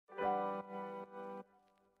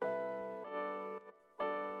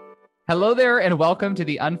Hello there, and welcome to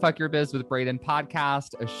the Unfuck Your Biz with Braden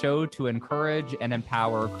podcast, a show to encourage and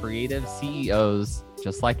empower creative CEOs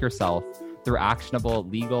just like yourself through actionable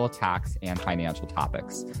legal, tax, and financial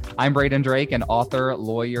topics. I'm Braden Drake, an author,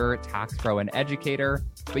 lawyer, tax pro, and educator,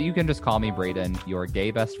 but you can just call me Braden, your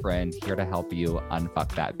gay best friend, here to help you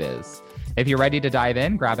unfuck that biz. If you're ready to dive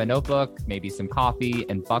in, grab a notebook, maybe some coffee,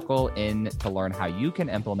 and buckle in to learn how you can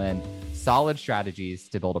implement solid strategies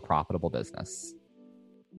to build a profitable business.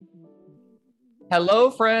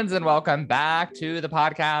 Hello, friends, and welcome back to the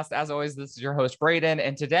podcast. As always, this is your host, Braden,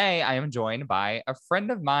 and today I am joined by a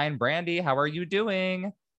friend of mine, Brandy. How are you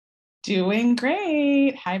doing? Doing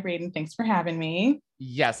great. Hi, Braden. Thanks for having me.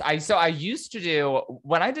 Yes, I used to do,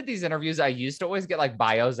 when I did these interviews, I used to always get like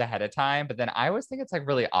bios ahead of time, but then I always think it's like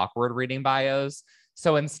really awkward reading bios.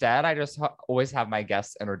 So instead, I just always have my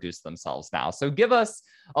guests introduce themselves now. So give us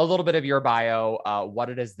a little bit of your bio, what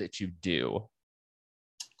it is that you do.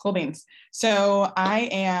 Cool beans. So I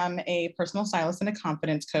am a personal stylist and a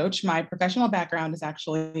confidence coach. My professional background is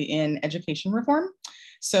actually in education reform.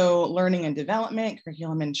 So learning and development,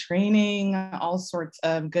 curriculum and training, all sorts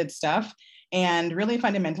of good stuff. And really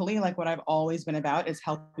fundamentally, like what I've always been about is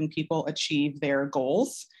helping people achieve their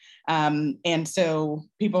goals. And so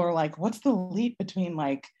people are like, what's the leap between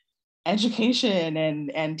like education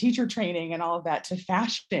and teacher training and all of that to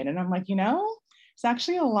fashion? And I'm like, it's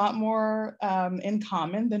actually a lot more in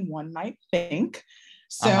common than one might think.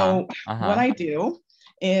 So what I do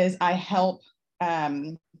is I help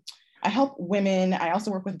women. I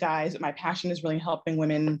also work with guys, but my passion is really helping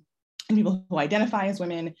women and people who identify as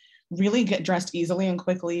women really get dressed easily and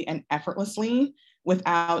quickly and effortlessly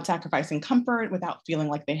without sacrificing comfort, without feeling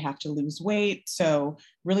like they have to lose weight. So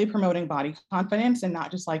really promoting body confidence, and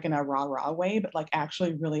not just like in a rah-rah way, but like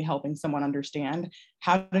actually really helping someone understand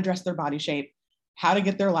how to dress their body shape, how to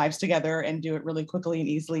get their lives together and do it really quickly and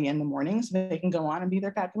easily in the morning so that they can go on and be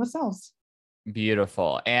their fabulous selves.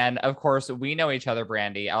 Beautiful. And of course, we know each other,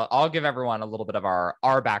 Brandy. I'll give everyone a little bit of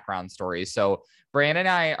our background stories. So Brandon and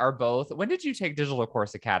I are both, when did you take Digital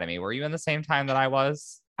Course Academy? Were you in the same time that I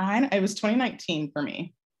was? It was 2019 for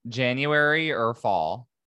me. January or fall?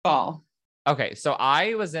 Fall. Okay, so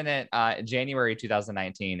I was in it January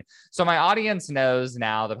 2019. So my audience knows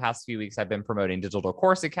now the past few weeks I've been promoting Digital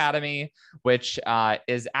Course Academy, which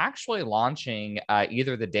is actually launching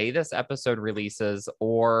either the day this episode releases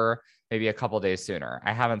or maybe a couple days sooner.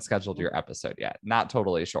 I haven't scheduled your episode yet. Not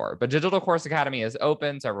totally sure. But Digital Course Academy is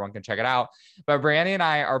open, so everyone can check it out. But Brandy and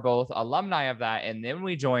I are both alumni of that. And then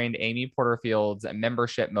we joined Amy Porterfield's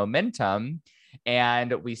membership Momentum.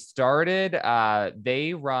 And we started,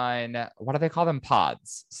 they run, what do they call them?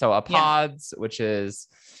 Pods. So a pods, which is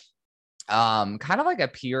kind of like a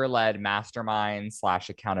peer-led mastermind /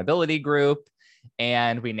 accountability group.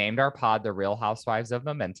 And we named our pod the Real Housewives of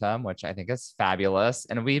Momentum, which I think is fabulous.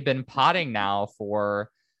 And we've been podding now for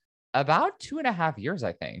about 2.5 years,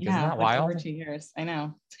 I think. Yeah, isn't that wild? Over 2 years. I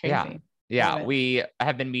know. It's crazy. Yeah, we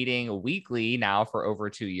have been meeting weekly now for over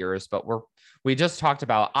 2 years, but we just talked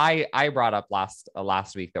about, I brought up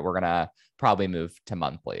last week that we're going to probably move to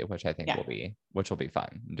monthly, which I think will be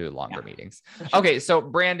fun, do longer meetings. Sure. Okay. So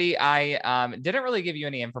Brandy, I didn't really give you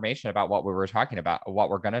any information about what we were talking about, what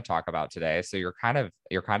we're going to talk about today. So you're kind of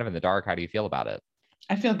in the dark. How do you feel about it?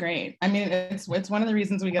 I feel great. I mean, it's one of the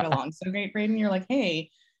reasons we get along so great, Braden. You're like, hey,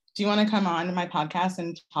 do you want to come on to my podcast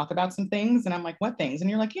and talk about some things? And I'm like, what things? And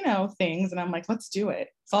you're like, things. And I'm like, let's do it.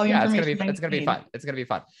 It's all the information. It's going to be fun. It's going to be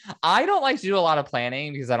fun. I don't like to do a lot of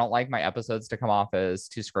planning because I don't like my episodes to come off as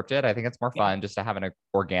too scripted. I think it's more fun just to have an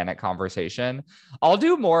organic conversation. I'll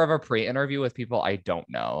do more of a pre-interview with people I don't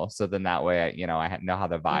know. So then that way, I know how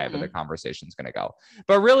the vibe of the conversation is going to go.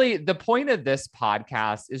 But really the point of this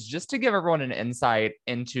podcast is just to give everyone an insight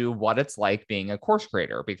into what it's like being a course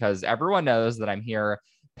creator, because everyone knows that I'm here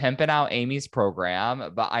pimping out Amy's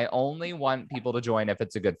program, but I only want people to join if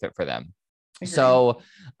it's a good fit for them. So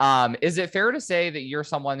is it fair to say that you're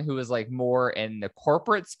someone who is like more in the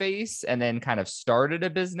corporate space and then kind of started a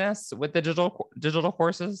business with the digital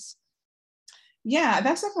courses? Yeah,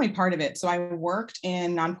 that's definitely part of it. So I worked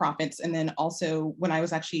in nonprofits. And then also when I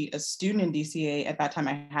was actually a student in DCA at that time,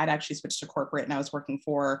 I had actually switched to corporate, and I was working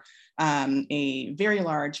for a very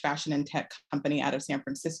large fashion and tech company out of San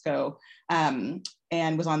Francisco,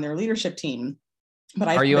 and was on their leadership team. But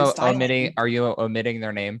are you omitting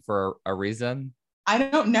their name for a reason? I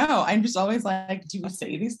don't know. I'm just always like, do we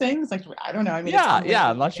say these things? Like, I don't know. I mean,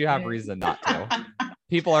 unless you have reason not to.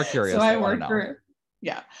 People are curious. So I worked for,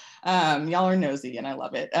 y'all are nosy and I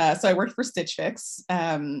love it. So I worked for Stitch Fix,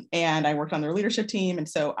 and I worked on their leadership team. And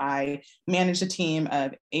so I managed a team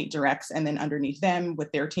of 8 directs, and then underneath them with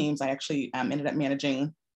their teams, I actually ended up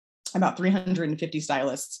managing about 350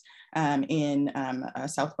 stylists in a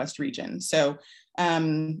Southwest region. So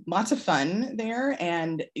lots of fun there.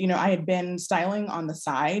 And, I had been styling on the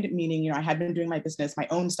side, meaning, I had been doing my business, my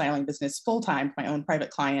own styling business full-time, my own private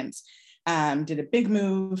clients. Did a big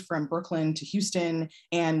move from Brooklyn to Houston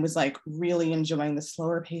and was like really enjoying the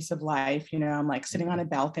slower pace of life. I'm like sitting on a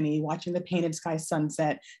balcony, watching the painted sky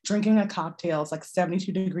sunset, drinking a cocktail. It's like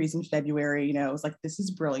 72 degrees in February. I was like, this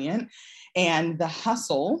is brilliant. And the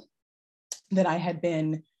hustle that I had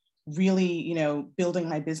been really, building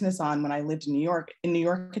my business on when I lived in New York,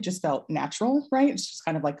 it just felt natural, right? It's just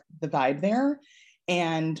kind of like the vibe there.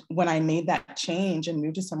 And when I made that change and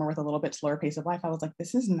moved to somewhere with a little bit slower pace of life, I was like,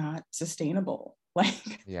 this is not sustainable.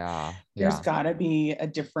 Like, there's gotta be a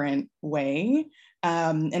different way.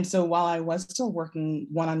 And so while I was still working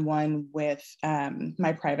one-on-one with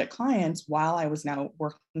my private clients, while I was now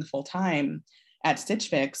working full-time at Stitch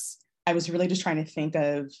Fix, I was really just trying to think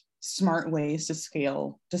of smart ways to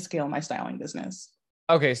scale my styling business.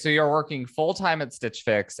 Okay, so you're working full-time at Stitch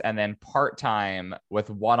Fix and then part-time with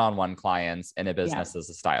one-on-one clients in a business as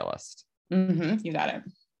a stylist. Mm-hmm, you got it.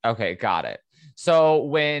 Okay, got it. So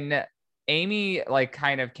when Amy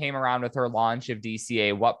kind of came around with her launch of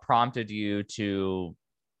DCA, what prompted you to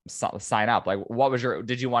sign up?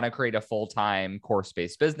 Did you want to create a full-time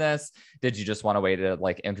course-based business? Did you just want a way to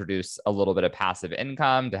introduce a little bit of passive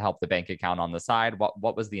income to help the bank account on the side?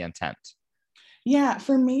 What was the intent? Yeah,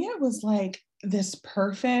 for me, it was like this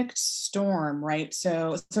perfect storm, right?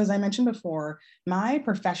 So as I mentioned before, my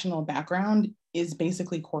professional background is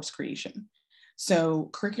basically course creation. So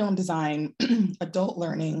curriculum design, adult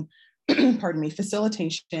learning, pardon me,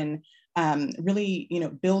 facilitation, really,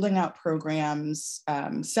 building out programs,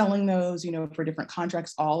 selling those, for different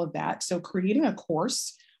contracts, all of that. So creating a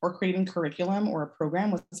course or creating curriculum or a program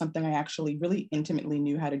was something I actually really intimately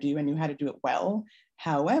knew how to do and knew how to do it well.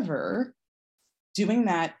 However, doing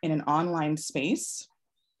that in an online space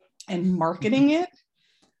and marketing it,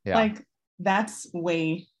 that's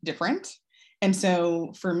way different. And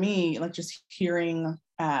so for me, just hearing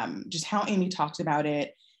just how Amy talked about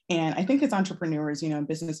it, and I think as entrepreneurs,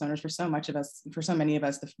 business owners, for so many of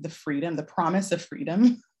us, the freedom, the promise of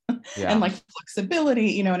freedom and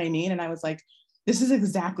flexibility, you know what I mean? And I was like, this is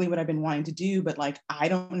exactly what I've been wanting to do, but I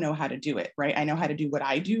don't know how to do it, right? I know how to do what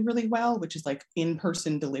I do really well, which is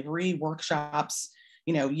in-person delivery, workshops,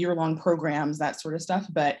 year-long programs, that sort of stuff.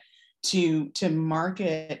 But to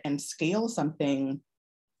market and scale something,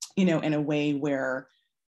 in a way where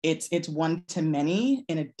it's one to many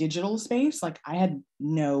in a digital space, I had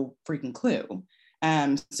no freaking clue.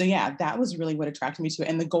 So yeah, that was really what attracted me to it.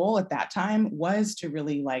 And the goal at that time was to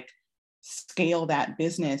really scale that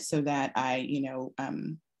business so that I,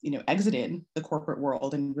 exited the corporate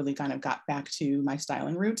world and really kind of got back to my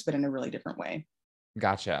styling roots, but in a really different way.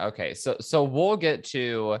 Gotcha. Okay. So we'll get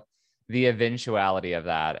to the eventuality of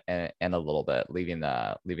that in a little bit, leaving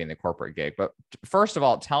the corporate gig. But first of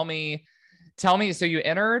all, tell me, so you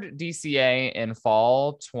entered DCA in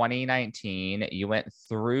fall 2019. You went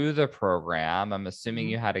through the program. I'm assuming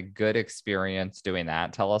you had a good experience doing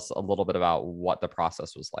that. Tell us a little bit about what the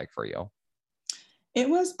process was like for you. It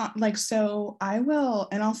was so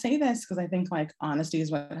and I'll say this because I think honesty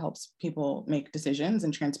is what helps people make decisions,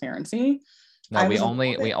 and transparency. No, we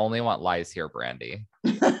only want lies here, Brandy.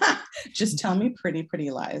 Just tell me pretty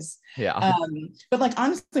lies. Yeah. But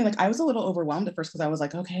honestly, I was a little overwhelmed at first because I was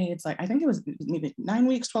like, okay, it's I think it was maybe 9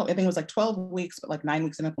 weeks, 12. I think it was 12 weeks, but 9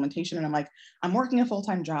 weeks in implementation. And I'm like, I'm working a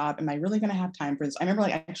full-time job. Am I really going to have time for this? I remember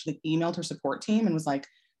I actually emailed her support team and was like,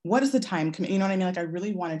 what is the time commitment? You know what I mean? I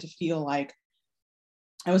really wanted to feel like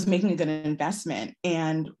I was making a good investment.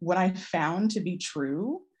 And what I found to be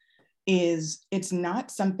true is it's not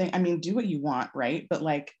something, do what you want, right? But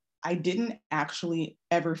I didn't actually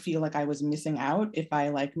ever feel like I was missing out if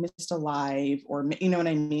I missed a live, or, you know what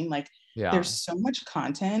I mean? There's so much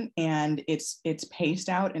content, and it's paced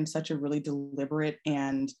out in such a really deliberate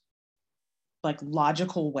and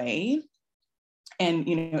logical way. And,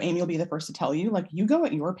 Amy will be the first to tell you, you go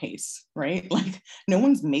at your pace, right? No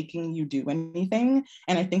one's making you do anything.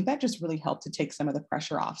 And I think that just really helped to take some of the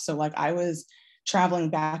pressure off. So I was traveling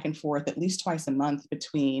back and forth at least twice a month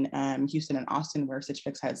between Houston and Austin, where Stitch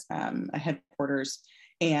Fix has a headquarters.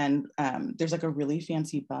 And there's a really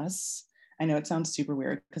fancy bus. I know it sounds super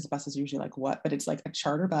weird because the bus is usually what, but it's a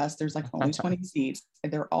charter bus. There's only 20 seats.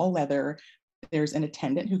 They're all leather. There's an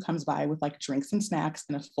attendant who comes by with drinks and snacks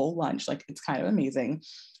and a full lunch. It's kind of amazing.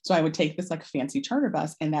 So I would take this fancy charter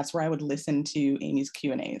bus, and that's where I would listen to Amy's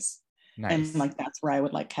Q&As. Nice. And that's where I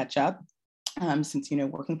would catch up. Since,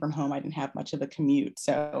 working from home, I didn't have much of a commute.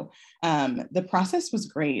 So the process was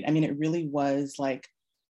great. It really was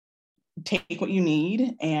take what you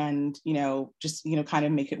need and, just, kind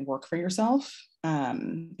of make it work for yourself. Yeah,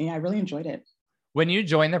 I really enjoyed it. When you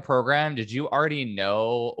joined the program, did you already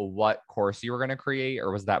know what course you were going to create,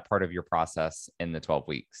 or was that part of your process in the 12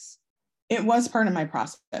 weeks? It was part of my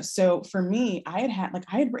process. So for me, I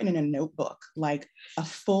had written in a notebook, like a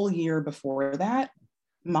full year before that,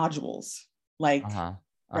 modules, like, right.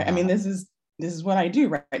 I mean, this is what I do,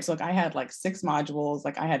 right? So like I had like 6 modules,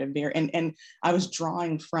 like I had and I was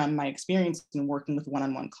drawing from my experience and working with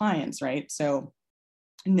one-on-one clients, right? So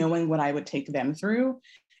knowing what I would take them through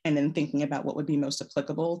and then thinking about what would be most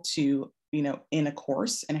applicable to, in a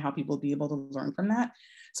course and how people would be able to learn from that.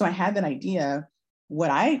 So I had that idea. What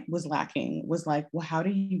I was lacking was like, well, how do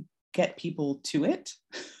you get people to it?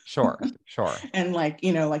 Sure. And like,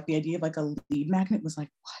 like the idea of like a lead magnet was like,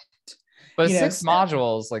 what? But 6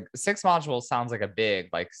 modules sounds like a big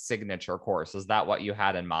like signature course. Is that what you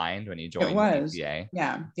had in mind when you joined the DCA?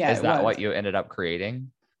 Yeah. Is that what you ended up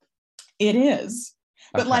creating? It is.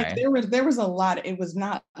 But okay. Like there was a lot. It was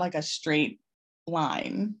not like a straight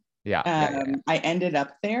line. Yeah. I ended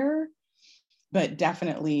up there, but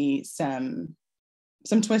definitely some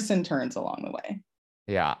twists and turns along the way.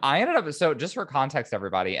 Yeah, I ended up, so just for context,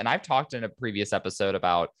 everybody, and I've talked in a previous episode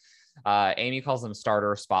about Amy calls them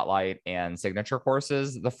starter, spotlight, and signature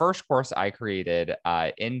courses. The first course I created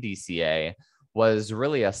in DCA was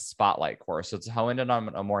really a spotlight course. So it's honed in on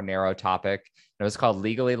a more narrow topic. It was called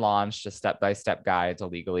Legally Launched, a step-by-step guide to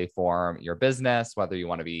legally form your business, whether you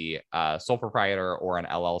want to be a sole proprietor or an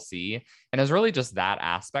LLC. And it's really just that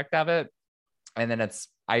aspect of it. And then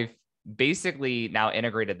I've basically now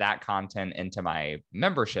integrated that content into my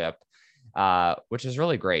membership, which is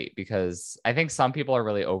really great because I think some people are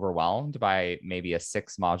really overwhelmed by maybe a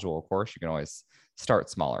 6 module course. You can always start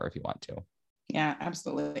smaller if you want to. Yeah,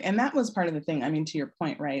 absolutely. And that was part of the thing. I mean, to your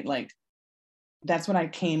point, right? Like that's what I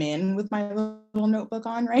came in with my little notebook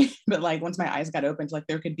on, right? But like once my eyes got opened, like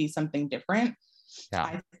there could be something different. Yeah.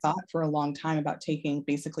 I thought for a long time about taking,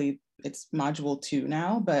 basically it's module 2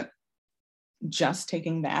 now, but just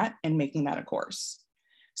taking that and making that a course.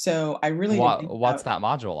 So I really what's that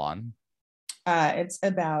module on? It's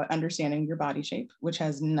about understanding your body shape, which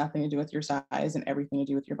has nothing to do with your size and everything to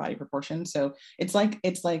do with your body proportion. So it's like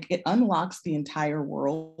it unlocks the entire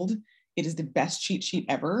world. It is the best cheat sheet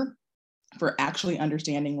ever for actually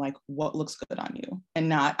understanding like what looks good on you.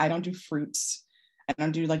 And I don't do fruits. I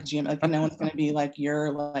don't do like gym. Like no one's going to be like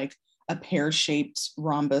you're like a pear-shaped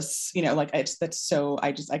rhombus, like I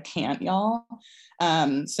can't, y'all.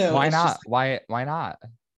 So why not? Why not?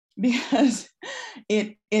 Because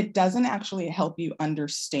it doesn't actually help you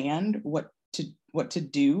understand what to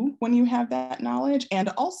do when you have that knowledge. And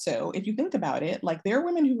also, if you think about it, like there are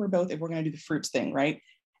women who are both, if we're going to do the fruits thing, right?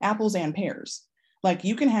 Apples and pears. Like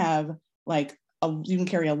you can have you can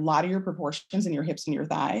carry a lot of your proportions in your hips and your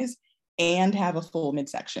thighs and have a full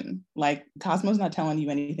midsection. Like Cosmo's not telling you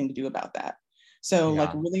anything to do about that. So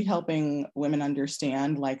like really helping women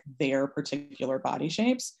understand like their particular body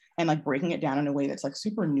shapes and like breaking it down in a way that's like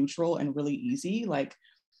super neutral and really easy. Like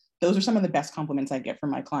those are some of the best compliments I get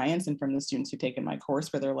from my clients and from the students who take in my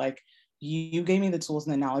course, where they're like, you gave me the tools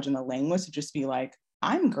and the knowledge and the language to just be like,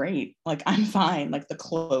 I'm great. Like I'm fine. Like the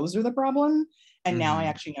clothes are the problem. And now I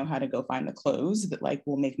actually know how to go find the clothes that like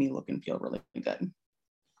will make me look and feel really good.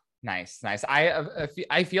 Nice.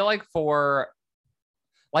 I feel like for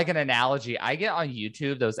like an analogy, I get on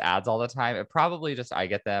YouTube those ads all the time. It probably just I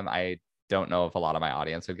get them. I don't know if a lot of my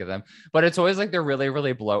audience would get them, but it's always like they're really,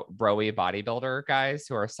 really broy bodybuilder guys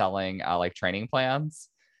who are selling like training plans,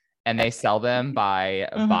 and they sell them by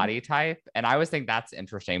body type. And I always think that's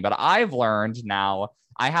interesting. But I've learned now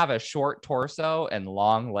I have a short torso and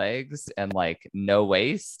long legs and like no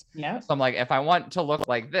waist. Yeah. So I'm like, if I want to look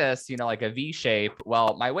like this, like a V shape,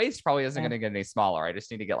 well, my waist probably isn't going to get any smaller. I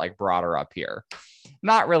just need to get like broader up here.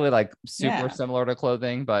 Not really like super similar to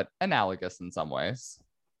clothing, but analogous in some ways.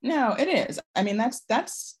 No, it is. I mean,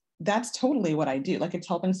 that's totally what I do. Like it's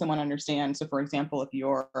helping someone understand. So for example, if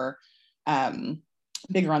you're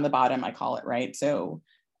bigger on the bottom, I call it, right? So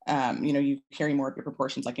you carry more of your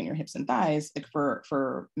proportions like in your hips and thighs. Like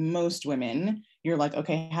for most women, you're like,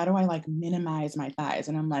 okay, how do I like minimize my thighs?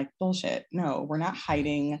 And I'm like, bullshit. No, we're not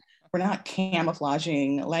hiding. We're not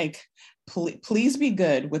camouflaging. Like, please be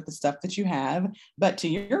good with the stuff that you have. But to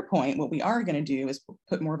your point, what we are going to do is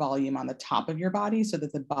put more volume on the top of your body so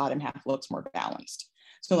that the bottom half looks more balanced.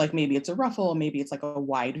 So like maybe it's a ruffle, maybe it's like a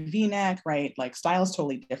wide V-neck, right? Like style is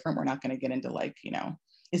totally different. We're not going to get into like,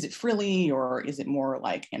 is it frilly or is it more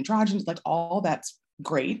like androgynous? Like all that's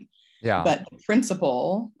great. Yeah. But the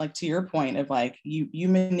principle, like to your point of like, you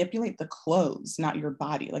manipulate the clothes, not your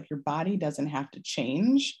body. Like your body doesn't have to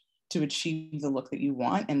change to achieve the look that you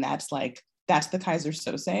want. And that's the Kaiser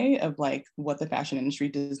Sose of like what the fashion industry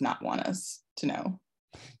does not want us to know.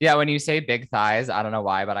 Yeah, when you say big thighs, I don't know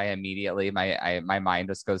why, but I immediately my mind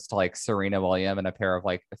just goes to like Serena Williams and a pair of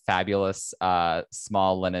like fabulous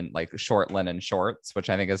small linen, like short linen shorts, which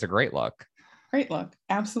I think is a great look. Great look.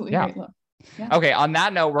 Absolutely Yeah. great look. Yeah. Okay, on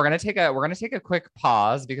that note, we're gonna take a quick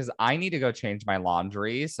pause because I need to go change my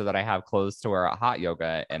laundry so that I have clothes to wear at hot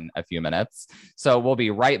yoga in a few minutes. So we'll be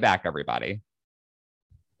right back, everybody.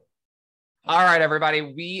 All right, everybody,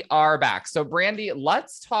 we are back. So Brandy,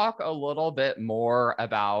 let's talk a little bit more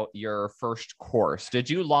about your first course. Did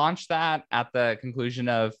you launch that at the conclusion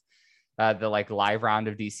of the like live round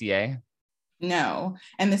of DCA? No,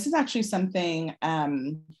 and this is actually something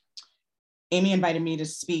Amy invited me to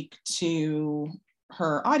speak to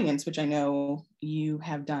her audience, which I know you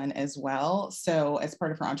have done as well. So as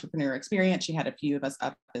part of her entrepreneur experience, she had a few of us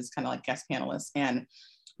up as kind of like guest panelists. And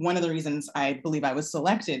one of the reasons I believe I was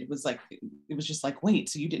selected was like, it was just like, wait,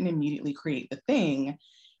 so you didn't immediately create the thing?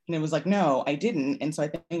 And it was like, no, I didn't. And so I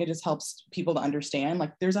think it just helps people to understand,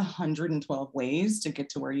 like there's 112 ways to get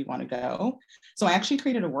to where you want to go. So I actually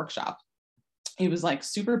created a workshop. It was like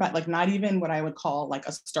super, like not even what I would call like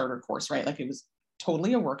a starter course, right? Like it was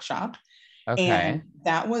totally a workshop. Okay. And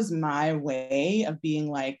that was my way of being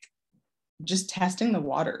like, just testing the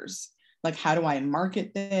waters. Like, how do I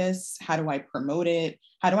market this? How do I promote it?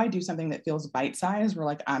 How do I do something that feels bite-sized where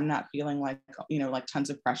like, I'm not feeling like, you know, like tons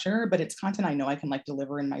of pressure, but it's content I know I can like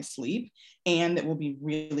deliver in my sleep and it will be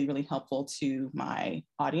really, really helpful to my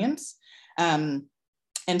audience.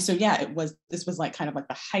 And so, yeah, this was like kind of like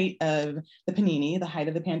the height of the panini, the height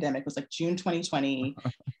of the pandemic was like June 2020.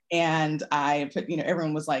 And I put, you know,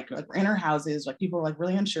 everyone was like we're in our houses, like people were like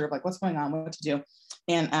really unsure of like what's going on, what to do.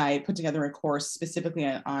 And I put together a course specifically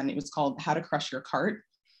on, it was called How to Crush Your Cart.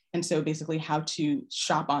 And so basically how to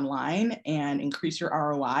shop online and increase your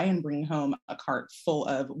ROI and bring home a cart full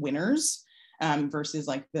of winners versus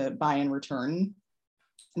like the buy and return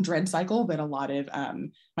dread cycle that a lot of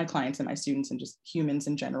my clients and my students and just humans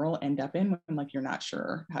in general end up in when like you're not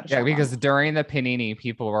sure how to shop. Yeah, because during the panini,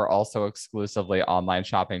 people were also exclusively online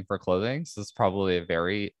shopping for clothing. So it's probably a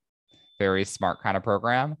very, very smart kind of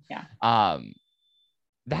program. Yeah.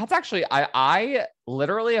 That's actually I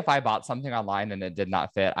literally, if I bought something online and it did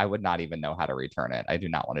not fit, I would not even know how to return it. I do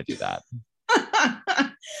not want to do that.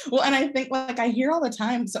 Well, and I think like I hear all the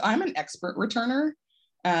time, so I'm an expert returner.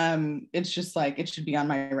 It's just like it should be on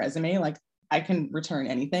my resume. Like I can return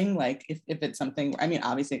anything. Like if it's something, I mean,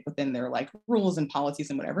 obviously within their like rules and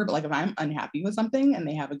policies and whatever, but like if I'm unhappy with something and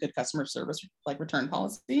they have a good customer service like return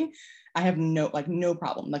policy, I have no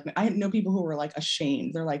problem. Like I know people who were like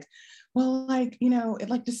ashamed. They're like, well, like, you know, it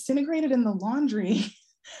like disintegrated in the laundry,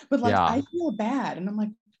 but like Yeah. I feel bad. And I'm like,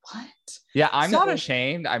 what? Yeah, I'm not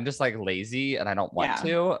ashamed. I'm just like lazy and I don't want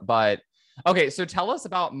to. But okay, so tell us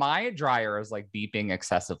about my dryer is like beeping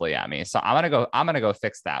excessively at me. So I'm gonna go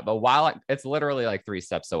fix that. But while it's literally like 3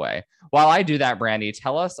 steps away. While I do that, Brandy,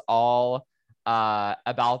 tell us all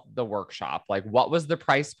about the workshop. Like what was the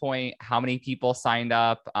price point? How many people signed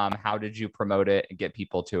up? How did you promote it and get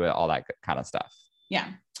people to it? All that kind of stuff. Yeah.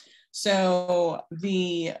 So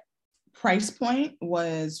the price point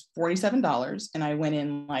was $47 and I went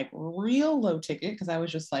in like real low ticket because I was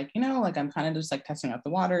just like, you know, like I'm kind of just like testing out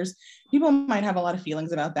the waters. People might have a lot of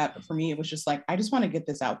feelings about that, but for me it was just like I just want to get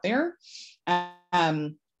this out there.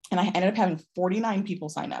 And I ended up having 49 people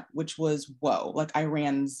sign up, which was whoa. Like I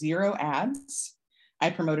ran 0 ads. I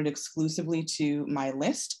promoted exclusively to my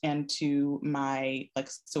list and to my like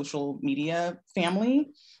social media family.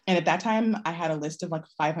 And at that time I had a list of like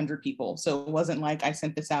 500 people. So it wasn't like I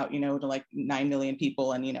sent this out, you know, to like 9 million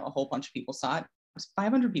people and, you know, a whole bunch of people saw it. It was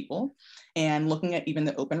 500 people. And looking at even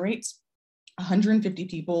the open rates, 150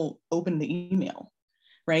 people opened the email,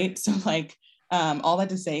 right? So like, all that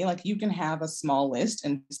to say, like you can have a small list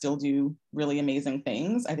and still do really amazing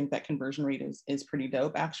things. I think that conversion rate is pretty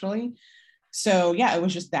dope actually. So yeah, it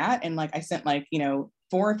was just that. And like, I sent like, you know,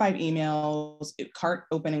 4 or 5 emails, cart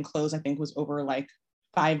open and close, I think was over like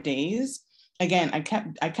 5 days. Again, I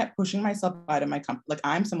kept pushing myself out of my comfort. Like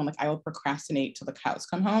I'm someone like I will procrastinate till the cows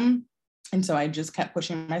come home. And so I just kept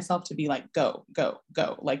pushing myself to be like, go, go,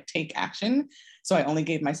 go, like take action. So I only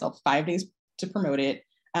gave myself 5 days to promote it.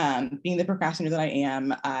 Being the procrastinator that I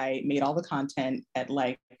am, I made all the content at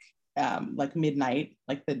like midnight,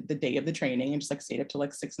 like the day of the training, and just like stayed up till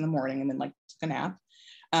like 6 in the morning and then like took a nap.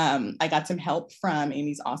 I got some help from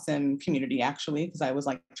Amy's awesome community actually, because I was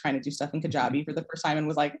like trying to do stuff in Kajabi for the first time and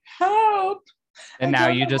was like, help. And I now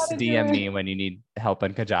don't you know just how to do DM it. me when you need help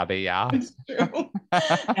in Kajabi. Yeah. It's true.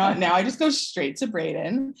 Now I just go straight to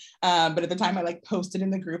Braden. But at the time I like posted in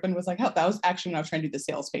the group and was like, oh, that was actually when I was trying to do the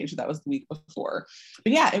sales page. That was the week before.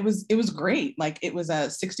 But yeah, it was great. Like it was a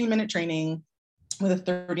 60-minute training with a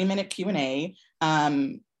 30-minute Q&A.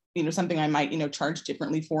 Something I might, charge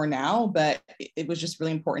differently for now, but it was just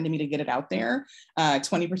really important to me to get it out there.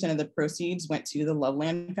 20% of the proceeds went to the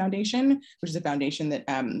Loveland Foundation, which is a foundation that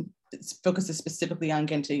focuses specifically on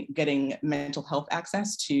getting mental health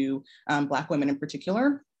access to Black women in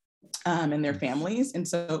particular and their families. And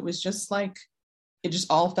so it was just like, it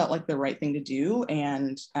just all felt like the right thing to do.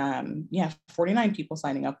 And 49 people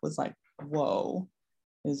signing up was like, whoa,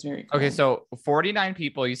 it was very cool. Okay, so 49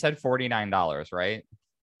 people, you said $49, right?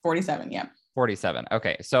 47, yeah. 47.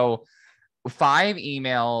 Okay, so 5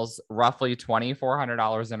 emails, roughly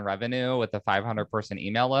 $2,400 in revenue with a 500-person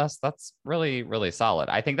email list. That's really, really solid.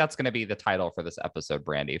 I think that's going to be the title for this episode,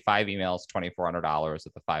 Brandy. 5 emails, $2,400 with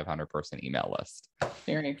a 500-person email list.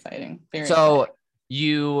 Very exciting. So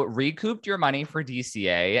you recouped your money for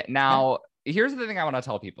DCA. Now, here's the thing I want to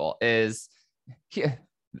tell people is...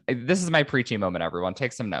 this is my preaching moment, everyone.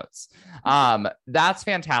 Take some notes. That's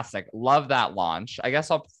fantastic. Love that launch. I guess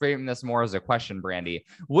I'll frame this more as a question, Brandy.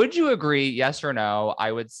 Would you agree, yes or no?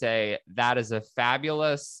 I would say that is a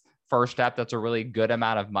fabulous first step. That's a really good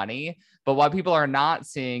amount of money. But what people are not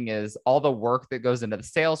seeing is all the work that goes into the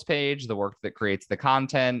sales page, the work that creates the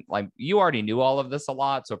content. Like you already knew all of this a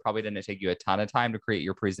lot, so it probably didn't take you a ton of time to create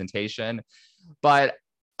your presentation. But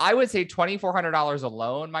I would say $2,400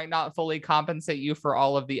 alone might not fully compensate you for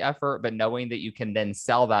all of the effort, but knowing that you can then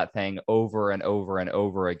sell that thing over and over and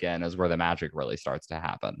over again is where the magic really starts to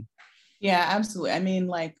happen. Yeah, absolutely. I mean,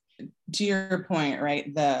 like to your point,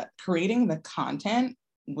 right? Creating the content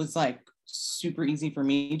was like super easy for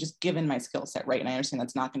me, just given my skill set, right? And I understand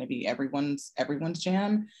that's not going to be everyone's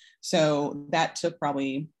jam. So that took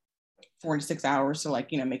probably 4 to 6 hours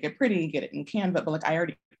to make it pretty, get it in Canva. But like I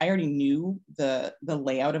already knew the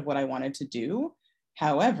layout of what I wanted to do.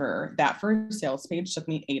 However, that first sales page took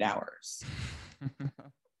me 8 hours.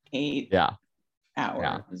 8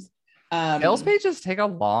 hours. Yeah. Sales pages take a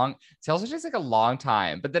long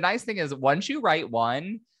time. But the nice thing is once you write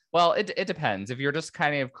one, well, it depends. If you're just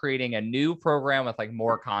kind of creating a new program with like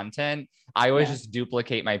more content, I always just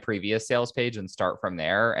duplicate my previous sales page and start from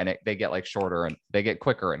there. And they get like shorter and they get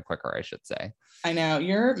quicker and quicker, I should say. I know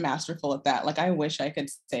you're masterful at that. Like, I wish I could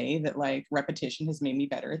say that like repetition has made me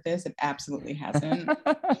better at this. It absolutely hasn't.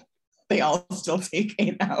 They all still take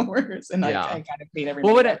 8 hours and like I kind of paid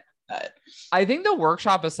everybody. I think the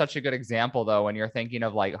workshop is such a good example, though, when you're thinking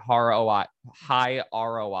of like high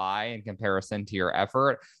ROI in comparison to your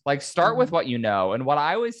effort. Like start with what you know. And what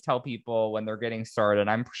I always tell people when they're getting started, and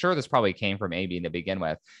I'm sure this probably came from Amy to begin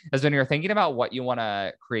with, is when you're thinking about what you want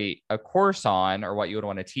to create a course on or what you would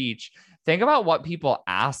want to teach, think about what people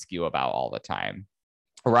ask you about all the time.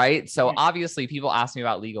 Right. So obviously people ask me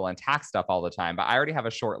about legal and tax stuff all the time, but I already have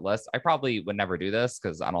a short list. I probably would never do this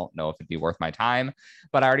because I don't know if it'd be worth my time,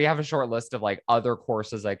 but I already have a short list of like other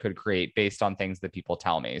courses I could create based on things that people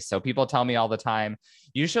tell me. So people tell me all the time,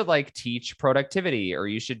 you should like teach productivity, or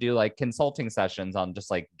you should do like consulting sessions on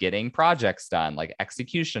just like getting projects done, like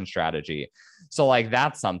execution strategy. So like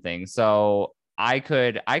that's something. So I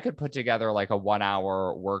could put together like a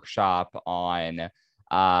 1-hour workshop on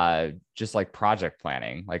just like project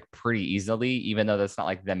planning, like pretty easily, even though that's not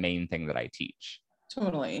like the main thing that I teach.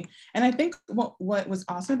 Totally. And I think what was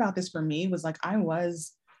awesome about this for me was like, I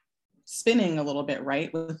was spinning a little bit,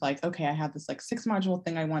 right? With like, okay, I have this like 6-module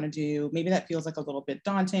thing I want to do. Maybe that feels like a little bit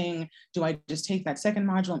daunting. Do I just take that second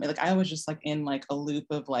module? Like, I was just like in like a loop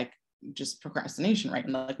of like just procrastination, right?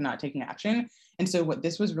 And like not taking action. And so what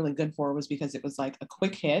this was really good for was because it was like a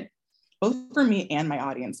quick hit, both for me and my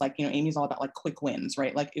audience. Like, Amy's all about like quick wins,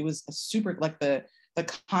 right? Like it was a super, like the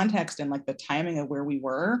context and like the timing of where we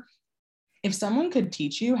were. If someone could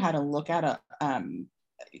teach you how to look at an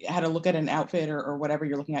outfit or whatever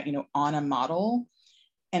you're looking at, on a model,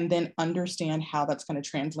 and then understand how that's going to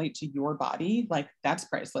translate to your body, like that's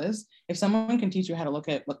priceless. If someone can teach you how to look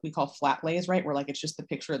at what we call flat lays, right? Where like, it's just the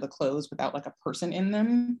picture of the clothes without like a person in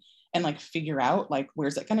them, and like figure out like,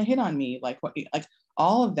 where's it going to hit on me? Like what, like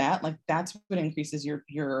all of that, like that's what increases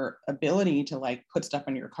your ability to like put stuff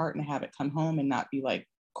in your cart and have it come home and not be like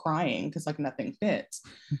crying because like nothing fits.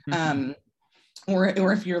 Or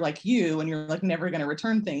if you're like you and you're like never going to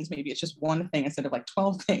return things, maybe it's just one thing instead of like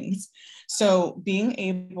 12 things. So being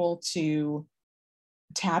able to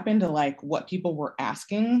tap into like what people were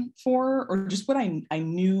asking for, or just what I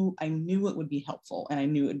knew it would be helpful and I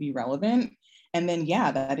knew it would be relevant, And then,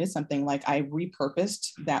 yeah, that is something like I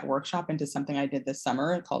repurposed that workshop into something I did this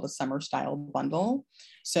summer called a summer style bundle.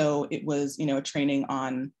 So it was, a training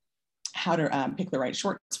on how to pick the right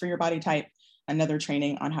shorts for your body type, another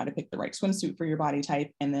training on how to pick the right swimsuit for your body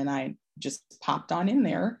type. And then I just popped on in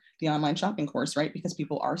there the online shopping course, right? Because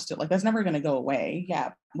people are still like, that's never going to go away.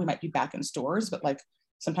 Yeah, we might be back in stores, but like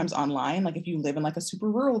sometimes online, like if you live in like a super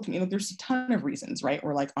rural community, there's a ton of reasons, right?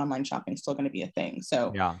 Where like online shopping is still going to be a thing.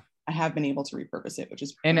 So Yeah. I have been able to repurpose it, which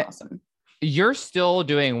is pretty awesome. You're still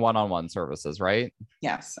doing one-on-one services, right?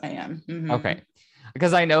 Yes, I am. Mm-hmm. Okay.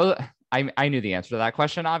 Because I know I knew the answer to that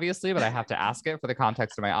question, obviously, but I have to ask it for the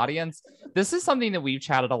context of my audience. This is something that we've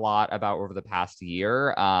chatted a lot about over the past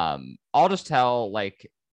year. I'll just tell like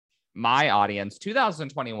my audience,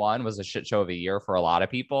 2021 was a shit show of a year for a lot of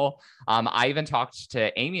people. I even talked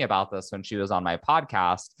to Amy about this when she was on my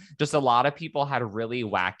podcast. Just a lot of people had really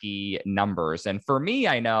wacky numbers. And for me,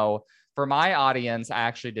 I know for my audience, I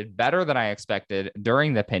actually did better than I expected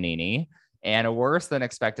during the panini and worse than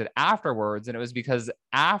expected afterwards. And it was because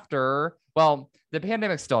the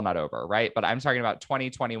pandemic's still not over, right? But I'm talking about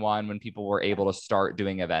 2021 when people were able to start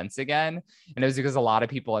doing events again. And it was because a lot of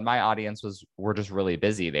people in my audience were just really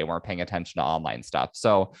busy. They weren't paying attention to online stuff.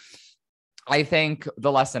 So I think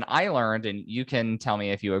the lesson I learned, and you can tell me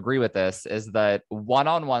if you agree with this, is that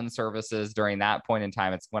one-on-one services during that point in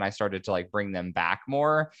time, it's when I started to like bring them back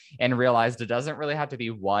more and realized it doesn't really have to be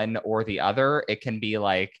one or the other. It can be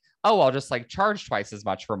like, oh, I'll just like charge twice as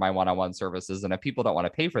much for my one-on-one services. And if people don't want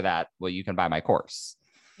to pay for that, well, you can buy my course.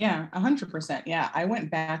 Yeah, 100%. Yeah, I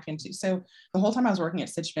went back so the whole time I was working at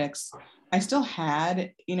Stitch Fix, I still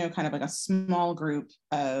had, kind of like a small group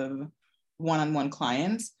of one-on-one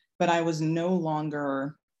clients, but I was no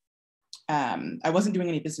longer, I wasn't doing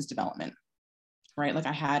any business development, right? Like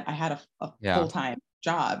I had a full-time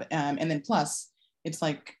job. And then plus it's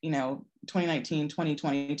like, 2019,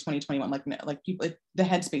 2020, 2021, like people, the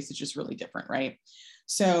headspace is just really different, right?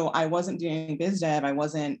 So I wasn't doing biz dev. I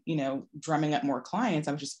wasn't, drumming up more clients.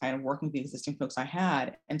 I was just kind of working with the existing folks I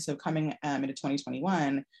had. And so coming into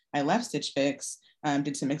 2021, I left Stitch Fix,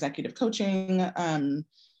 did some executive coaching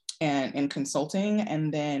and consulting,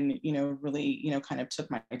 and then, really, kind of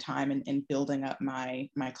took my time in building up my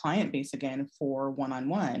client base again for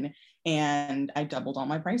one-on-one. And I doubled all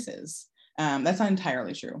my prices. That's not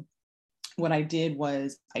entirely true. What I did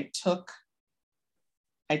was I took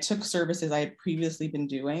services I had previously been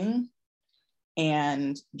doing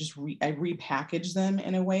and just I repackaged them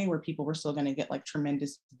in a way where people were still going to get like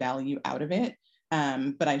tremendous value out of it.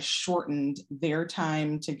 But I shortened their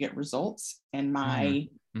time to get results and my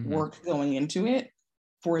work going into it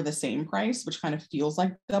for the same price, which kind of feels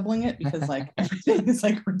like doubling it because like everything is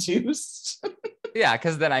like reduced. Yeah,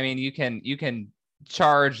 because then I mean you can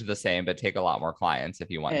charge the same but take a lot more clients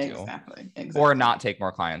if you want to, exactly. Or not take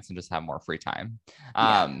more clients and just have more free time.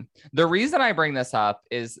 The reason I bring this up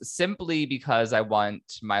is simply because I want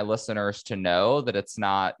my listeners to know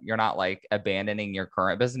that you're not like abandoning your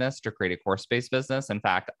current business to create a course-based business. In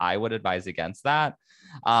fact, I would advise against that.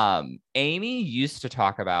 Amy used to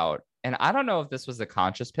talk about, and I don't know if this was a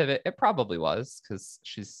conscious pivot, it probably was because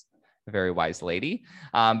she's a very wise lady.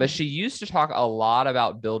 But she used to talk a lot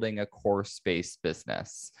about building a course-based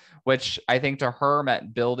business, which I think to her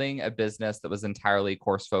meant building a business that was entirely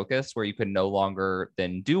course-focused, where you could no longer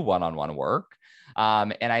then do one-on-one work.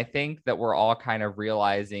 And I think that we're all kind of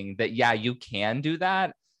realizing that, yeah, you can do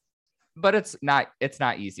that, but it's not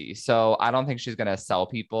easy. So I don't think she's going to sell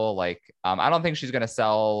people I don't think she's going to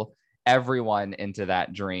sell everyone into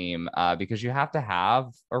that dream because you have to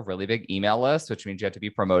have a really big email list, which means you have to be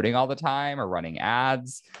promoting all the time or running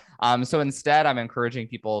ads. So instead, I'm encouraging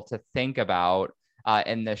people to think about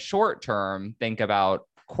in the short term, think about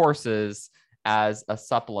courses as a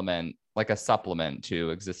supplement to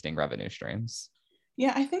existing revenue streams.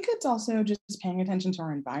 Yeah, I think it's also just paying attention to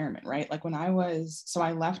our environment, right? Like when I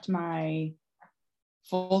left my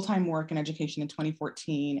full-time work in education in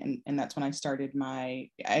 2014. And that's when I started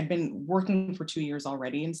I'd been working for 2 years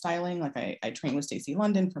already in styling. Like I trained with Stacey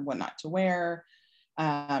London from What Not to Wear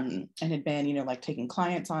and had been, like taking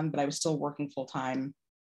clients on, but I was still working full-time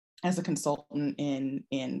as a consultant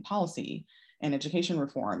in policy and education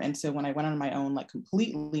reform. And so when I went on my own, like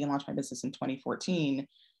completely and launched my business in 2014,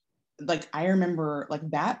 like I remember like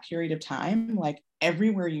that period of time, like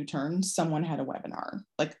everywhere you turn, someone had a webinar.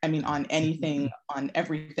 Like, I mean, on anything, on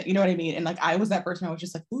everything, you know what I mean? And like, I was that person, I was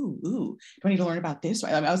just like, ooh, do I need to learn about this?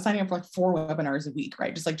 I was signing up for like 4 webinars a week,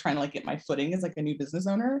 right? Just like trying to like get my footing as like a new business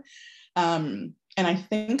owner. And I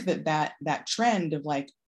think that trend of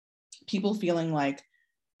like people feeling like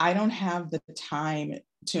I don't have the time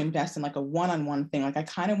to invest in like a one-on-one thing. Like I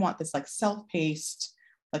kind of want this like self-paced,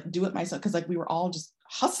 like do it myself. Cause like we were all just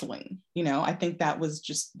hustling, you know, I think that was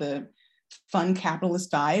just the fun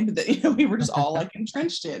capitalist vibe that, you know, we were just all like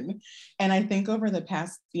entrenched in. And I think over the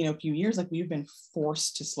past, you know, few years, like we've been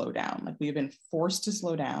forced to slow down, like we've been forced to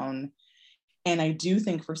slow down. And I do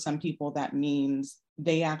think for some people that means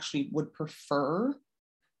they actually would prefer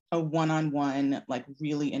a one-on-one, like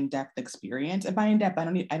really in-depth experience. And by in-depth,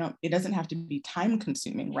 it doesn't have to be time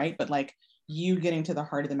consuming, right? But like you getting to the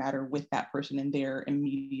heart of the matter with that person and their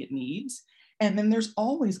immediate needs. And then there's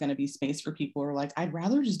always going to be space for people who are like, I'd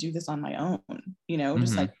rather just do this on my own, you know,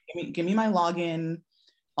 just like give me my login.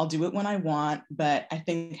 I'll do it when I want. But I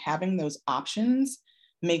think having those options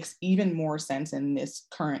makes even more sense in this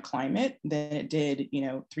current climate than it did, you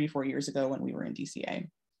know, 3-4 years ago when we were in DCA.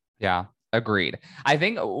 Yeah, agreed. I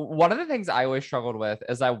think one of the things I always struggled with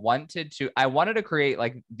is I wanted to create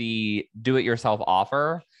like the do it yourself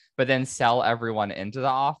offer, but then sell everyone into the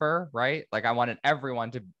offer, right? Like I wanted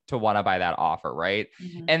everyone to want to buy that offer, right?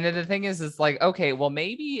 Mm-hmm. And then the thing is like, okay, well,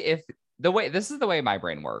 maybe if this is the way my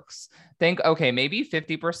brain works. Think, okay, maybe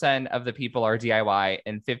 50% of the people are DIY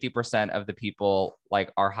and 50% of the people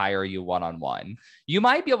like are hire you one-on-one. You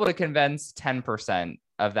might be able to convince 10%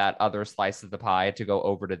 of that other slice of the pie to go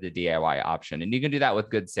over to the DIY option. And you can do that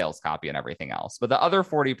with good sales copy and everything else. But the other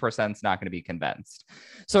 40% is not going to be convinced.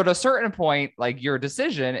 So at a certain point, like your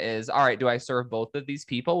decision is, all right, do I serve both of these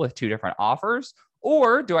people with two different offers?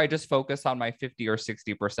 Or do I just focus on my 50 or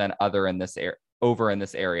 60% other in this over in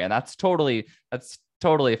this area? And that's totally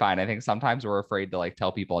fine. I think sometimes we're afraid to like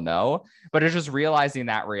tell people no, but it's just realizing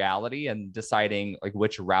that reality and deciding like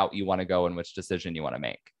which route you want to go and which decision you want to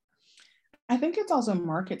make. I think it's also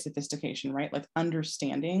market sophistication, right? Like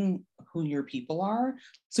understanding who your people are.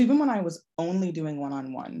 So even when I was only doing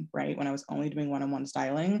one-on-one, right? When I was only doing one-on-one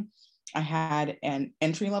styling, I had an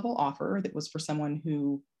entry-level offer that was for someone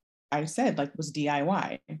who I said like was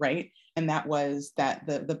DIY, right? And that was that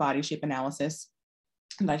the body shape analysis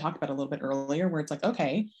that I talked about a little bit earlier, where it's like,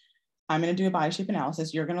 okay, I'm going to do a body shape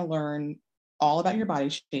analysis. You're going to learn all about your body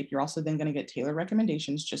shape. You're also then going to get tailored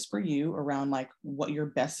recommendations just for you around like what your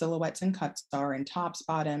best silhouettes and cuts are in tops,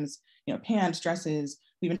 bottoms, you know, pants, dresses.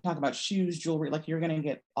 We even talk about shoes, jewelry. Like you're going to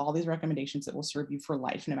get all these recommendations that will serve you for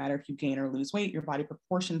life. No matter if you gain or lose weight, your body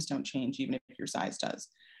proportions don't change, even if your size does.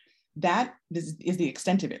 That is the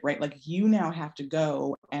extent of it, right? Like you now have to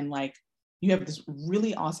go and like, you have this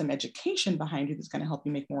really awesome education behind you that's going to help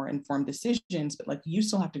you make more informed decisions, but like you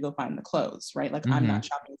still have to go find the clothes, right? Like I'm not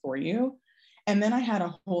shopping for you. And then I had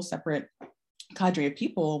a whole separate cadre of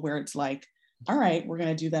people where it's like, all right, we're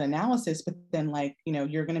going to do that analysis, but then like, you know,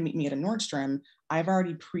 you're going to meet me at a Nordstrom. I've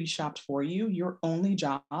already pre-shopped for you. Your only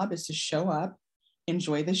job is to show up,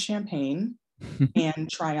 enjoy this champagne, and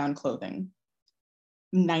try on clothing.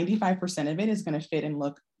 95% of it is going to fit and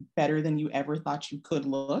look better than you ever thought you could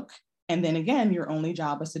look. And then again, your only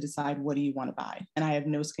job is to decide what do you want to buy. And I have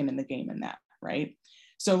no skin in the game in that, right?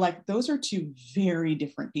 So like those are two very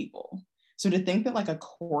different people. So to think that like a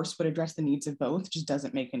course would address the needs of both just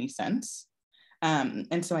doesn't make any sense.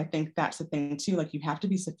 And so I think that's the thing too, like you have to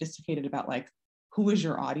be sophisticated about like, who is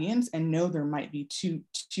your audience and know there might be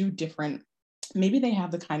two different, maybe they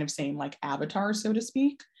have the kind of same like avatar, so to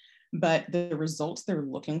speak, but the results they're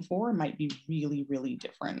looking for might be really, really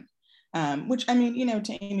different. Which I mean, you know,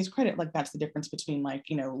 to Amy's credit, like that's the difference between like,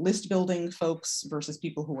 you know, list building folks versus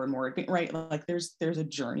people who are more, right? Like there's a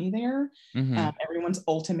journey there. Everyone's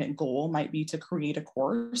ultimate goal might be to create a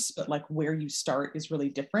course, but like where you start is really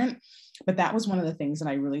different. But that was one of the things that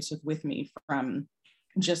I really took with me from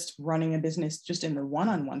just running a business just in the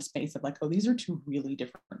one-on-one space of like, oh, these are two really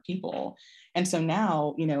different people. And so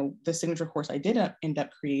now, you know, the signature course I did end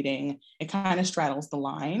up creating, it kind of straddles the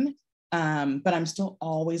line. But I'm still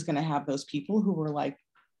always going to have those people who were like,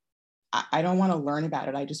 I don't want to learn about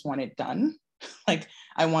it. I just want it done. Like,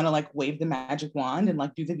 I want to like wave the magic wand and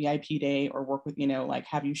like do the VIP day or work with, you know, like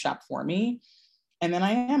have you shop for me. And then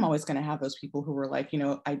I am always going to have those people who were like, you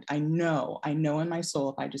know, I know in my soul,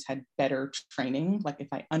 if I just had better training, like if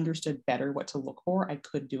I understood better what to look for, I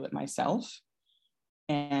could do it myself.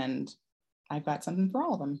 And I've got something for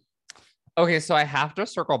all of them. Okay, so I have to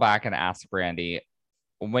circle back and ask Brandy,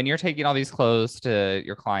 when you're taking all these clothes to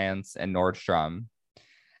your clients in Nordstrom,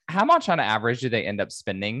 how much on average do they end up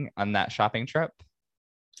spending on that shopping trip?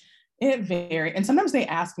 It varies. And sometimes they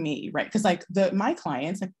ask me, right? Because like my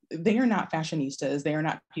clients, like they are not fashionistas. They are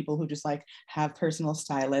not people who just like have personal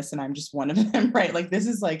stylists and I'm just one of them, right? Like this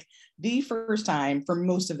is like the first time for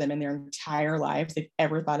most of them in their entire lives they've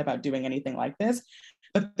ever thought about doing anything like this.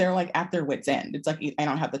 but they're like at their wits' end. It's like, I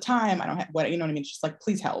don't have the time. I don't have what, you know what I mean? It's just like,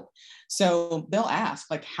 please help. So they'll ask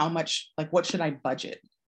like, how much, like, what should I budget?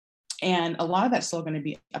 And a lot of that's still going to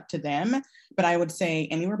be up to them. But I would say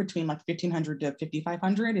anywhere between like 1,500 to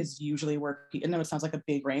 5,500 is usually where, I know it sounds like a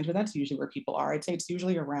big range, but that's usually where people are. I'd say it's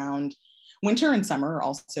usually around. Winter and summer are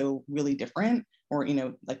also really different, or, you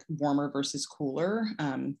know, like warmer versus cooler.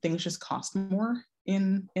 Things just cost more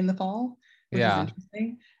in the fall, which is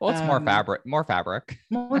interesting. Well, it's more fabric. More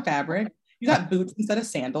fabric. You got boots instead of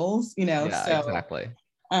sandals, you know? Yeah, so, exactly.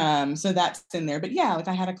 So that's in there. But yeah, like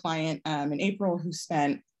I had a client in April who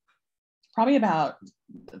spent probably about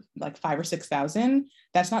like 5,000 or 6,000.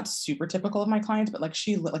 That's not super typical of my clients, but like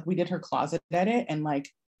we did her closet edit, and like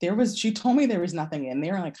she told me there was nothing in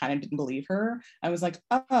there, and I kind of didn't believe her. I was like,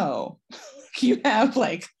 oh, you have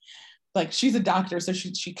like she's a doctor, so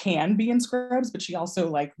she can be in scrubs, but she also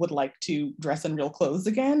like would like to dress in real clothes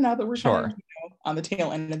again now that we're sure. kind of, you know, on the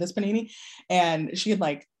tail end of this panini. And she had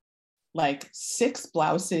like 6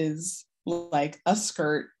 blouses, like a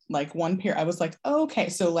skirt, like 1 pair. I was like, oh, okay.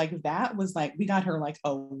 So like that was like, we got her like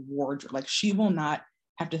a wardrobe. Like she will not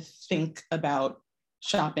have to think about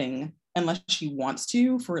shopping unless she wants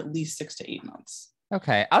to for at least 6 to 8 months.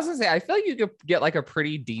 Okay. I was gonna say, I feel like you could get like a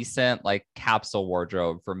pretty decent like capsule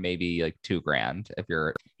wardrobe for maybe like $2,000 if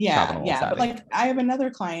you're yeah. But like I have another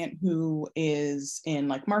client who is in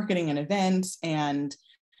like marketing and events, and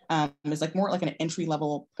is like more like an entry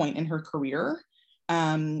level point in her career.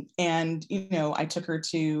 And, you know, I took her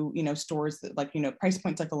to, you know, stores that like, you know, price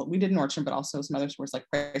points like we did Nordstrom, but also some other stores like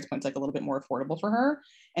price points like a little bit more affordable for her.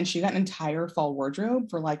 And she got an entire fall wardrobe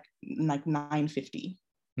for like $950.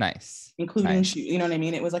 Nice. Including shoes, you know what I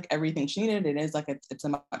mean? It was like everything she needed. It is like it's a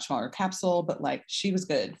much smaller capsule, but like she was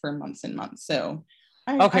good for months and months. So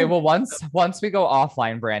well, once we go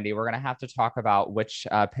offline, Brandy, we're gonna have to talk about which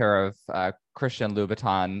pair of Christian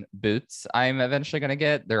Louboutin boots I'm eventually gonna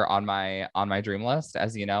get. They're on my dream list.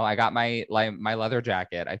 As you know, I got my leather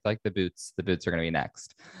jacket. I feel like the boots are gonna be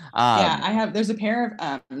next. There's a pair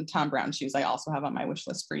of Tom Brown shoes I also have on my wish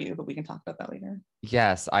list for you, but we can talk about that later.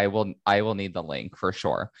 Yes, I will need the link for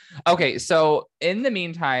sure. Okay, so in the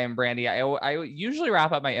meantime, Brandy, I usually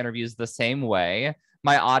wrap up my interviews the same way.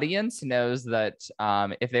 My audience knows that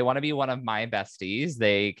if they want to be one of my besties,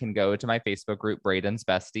 they can go to my Facebook group, Braden's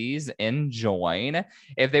Besties, and join.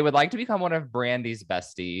 If they would like to become one of Brandy's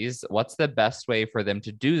besties, what's the best way for them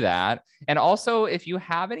to do that? And also, if you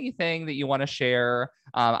have anything that you want to share,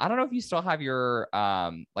 I don't know if you still have your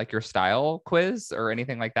like your style quiz or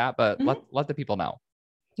anything like that, but let the people know.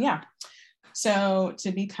 Yeah. So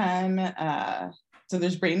to become so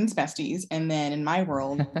there's Braden's Besties, and then in my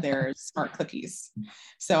world, there's Smart Cookies.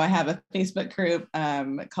 So I have a Facebook group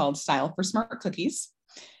called Style for Smart Cookies.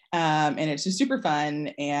 And it's just super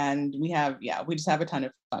fun. And we just have a ton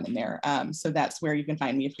of fun in there. So that's where you can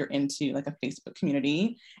find me if you're into like a Facebook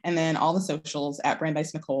community. And then all the socials at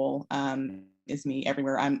Brandeis Nicole is me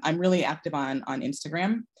everywhere. I'm really active on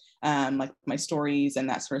Instagram, like my stories and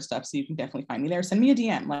that sort of stuff. So you can definitely find me there. Send me a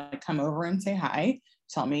DM, like come over and say hi.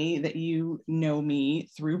 Tell me that you know me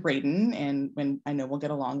through Braden, and when I know we'll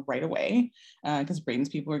get along right away because Braden's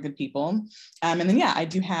people are good people. And then, I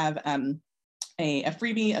do have a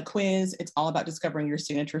freebie, a quiz. It's all about discovering your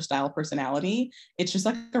signature style personality. It's just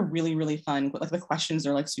like a really, really fun, like the questions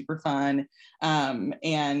are like super fun.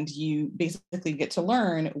 And you basically get to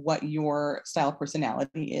learn what your style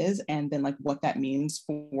personality is, and then like what that means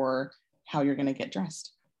for how you're going to get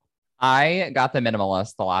dressed. I got the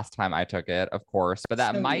minimalist the last time I took it, of course, but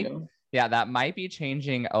that might be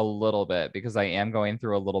changing a little bit because I am going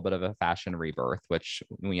through a little bit of a fashion rebirth, which,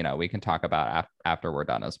 you know, we can talk about after we're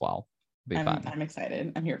done as well. It'll be fun. I'm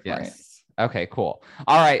excited. I'm here for it. Okay, cool.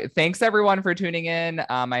 All right. Thanks everyone for tuning in.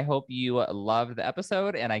 I hope you loved the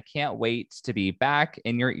episode, and I can't wait to be back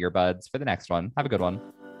in your earbuds for the next one. Have a good one.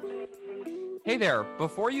 Hey there,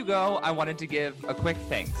 before you go, I wanted to give a quick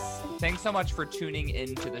thanks. Thanks so much for tuning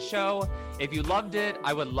into the show. If you loved it,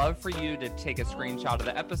 I would love for you to take a screenshot of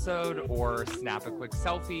the episode or snap a quick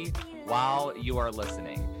selfie while you are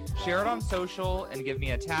listening. Share it on social and give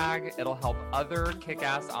me a tag. It'll help other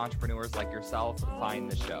kick-ass entrepreneurs like yourself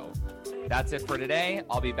find the show. That's it for today.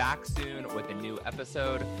 I'll be back soon with a new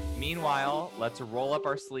episode. Meanwhile, let's roll up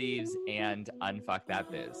our sleeves and unfuck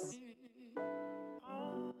that biz.